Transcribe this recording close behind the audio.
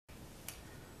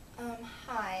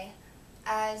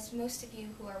As most of you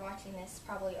who are watching this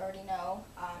probably already know,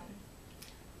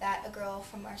 that a girl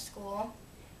from our school,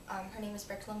 her name is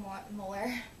Brooklynn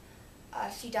Mohler,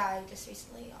 she died just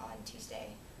recently on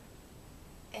Tuesday.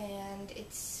 And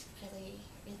it's really,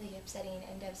 really upsetting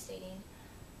and devastating.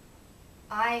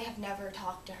 I have never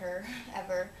talked to her,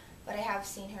 ever, but I have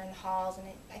seen her in the halls, and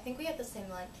I think we had the same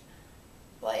lunch.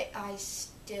 But I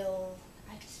just feel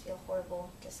horrible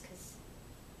just because,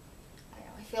 I don't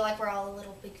know, I feel like we're all a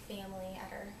little big family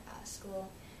at our school.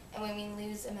 And when we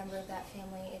lose a member of that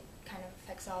family, it kind of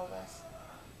affects all of us.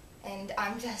 And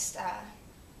I'm just,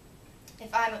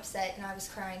 if I'm upset and I was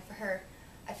crying for her,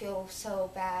 I feel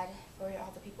so bad for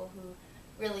all the people who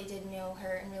really did know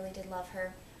her and really did love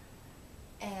her.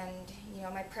 And, you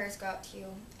know, my prayers go out to you,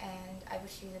 and I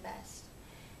wish you the best.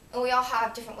 And we all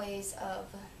have different ways of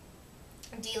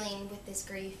dealing with this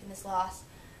grief and this loss.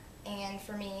 And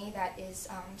for me, that is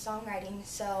songwriting.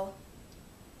 So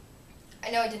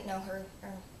I know I didn't know her,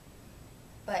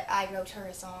 but I wrote her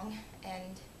a song,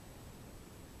 and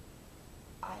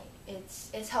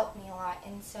it's helped me a lot.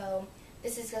 And so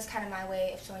this is just kind of my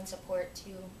way of showing support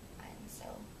too. And so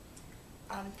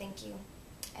thank you.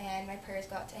 And my prayers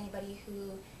go out to anybody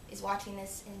who is watching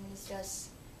this and is just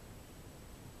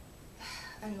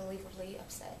unbelievably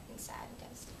upset and sad and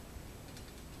devastated.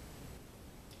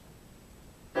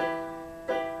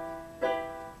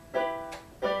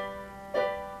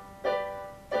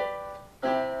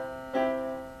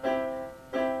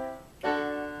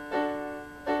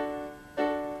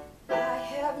 I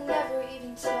have never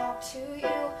even talked to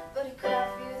you, but I cried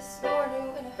for you this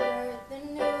morning when I heard the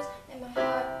news, and my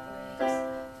heart breaks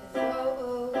for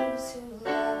those who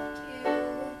loved you.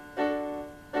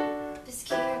 This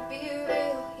can't be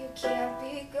real, you can't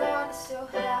be gone. I still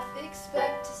half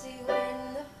expect to see you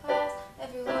in the halls.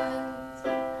 Everyone's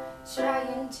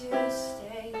trying to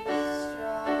stay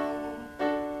strong,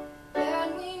 and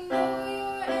we know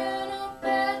you're in a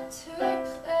better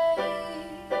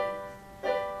place,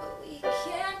 but we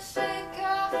can't shake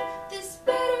off this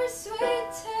bittersweet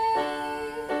taste.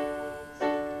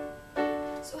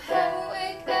 So heaven,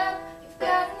 wake up, you've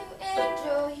got a new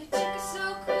angel. You took us so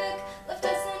quick, left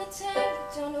us in a tangle.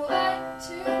 Don't know what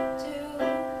to do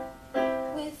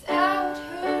without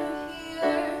her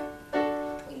here.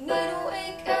 We need to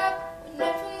wake up, we're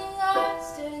not from the lost.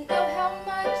 Didn't know how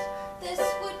much this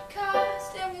would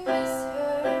cost, and we miss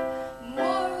her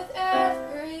more with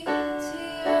every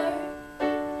tear.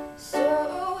 So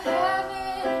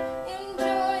heaven,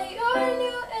 enjoy your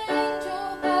new angel,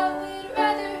 but we'd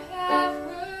rather have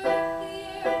her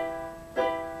here.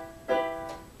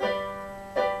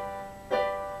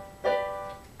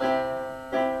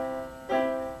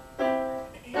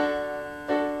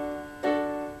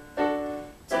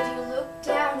 Did you look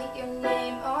down at your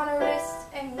name on a wrist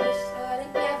and wish that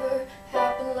it never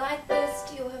happened like this?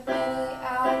 Do you have any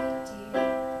idea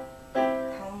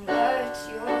how much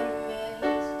you're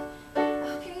missed? I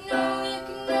hope you know you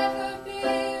can never be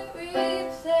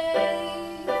replaced.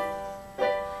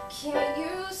 Can't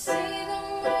you see the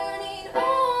morning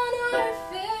on our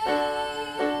face?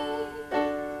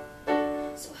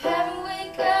 So heaven,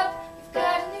 wake up, you've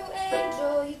got a new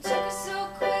angel. You took us so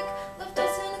quick, left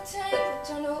us in a tangle.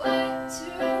 Don't know what to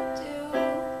do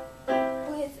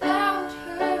without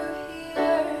her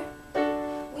here.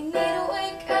 We need to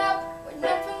wake up, we're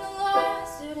not from the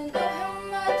lost. Didn't know how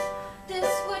much this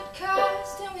would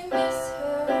cost, and we miss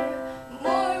her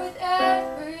more with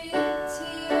every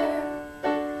tear.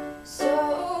 So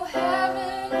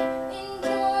heaven,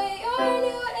 enjoy your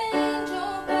new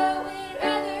angel, but we'd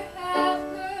rather have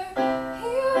her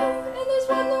here. And there's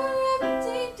one more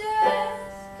empty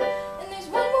desk, and there's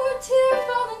one more tear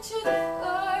falling to the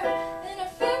floor, and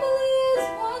our family is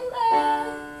one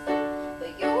less,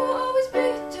 but you will always be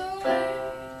adored.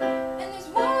 And there's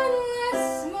one less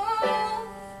smile,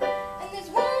 and there's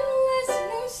one less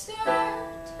new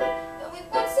start that we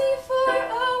won't see for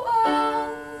a while,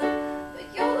 but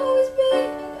you'll always be in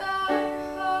our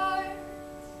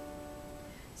hearts.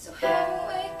 So heaven,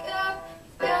 wake up,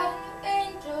 you've got a new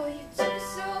angel. You took us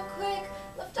so quick,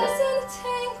 left us in a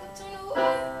tangle. Don't know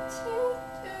what to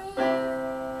do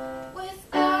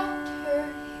without her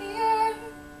here.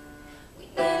 We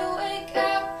need to wake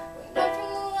up, we're not from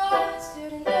the lost.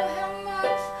 Didn't know how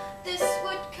much this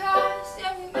would cost,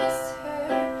 and we miss her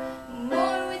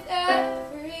more with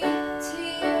every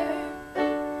tear.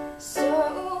 So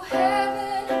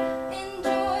heaven,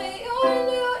 enjoy your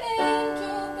new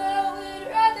angel, but we'd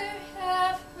rather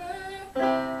have her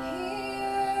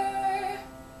here.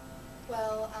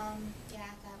 Well,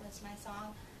 yeah, that was my song,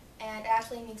 and it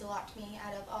actually means a lot to me.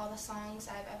 Out of all the songs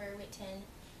I've ever written,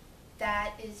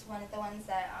 that is one of the ones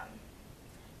that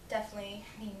definitely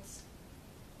means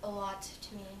a lot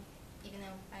to me, even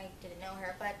though I didn't know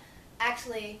her. But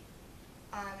actually,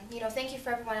 thank you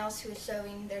for everyone else who is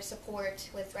showing their support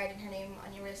with writing her name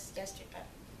on your wrist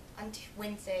on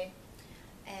Wednesday,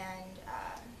 and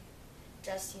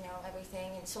just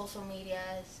everything in social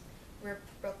medias,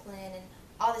 Brooklyn, and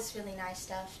all this really nice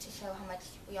stuff to show how much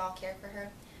we all care for her.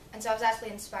 And so I was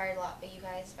actually inspired a lot by you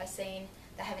guys by saying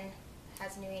that heaven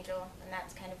has a new angel, and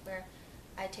that's kind of where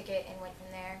I took it and went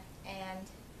from there. And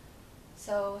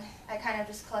so I kind of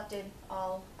just collected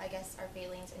all, I guess, our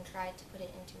feelings and tried to put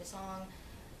it into a song,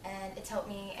 and it's helped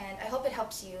me, and I hope it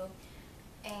helps you.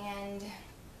 And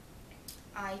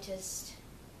I'm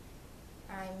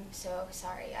so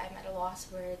sorry. I'm at a loss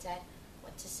of words at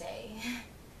what to say.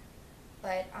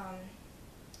 But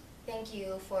thank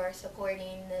you for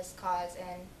supporting this cause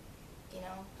and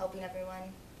helping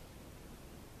everyone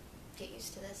get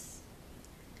used to this.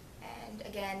 And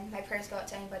again, my prayers go out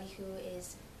to anybody who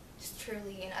is just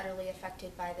truly and utterly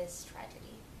affected by this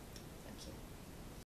tragedy.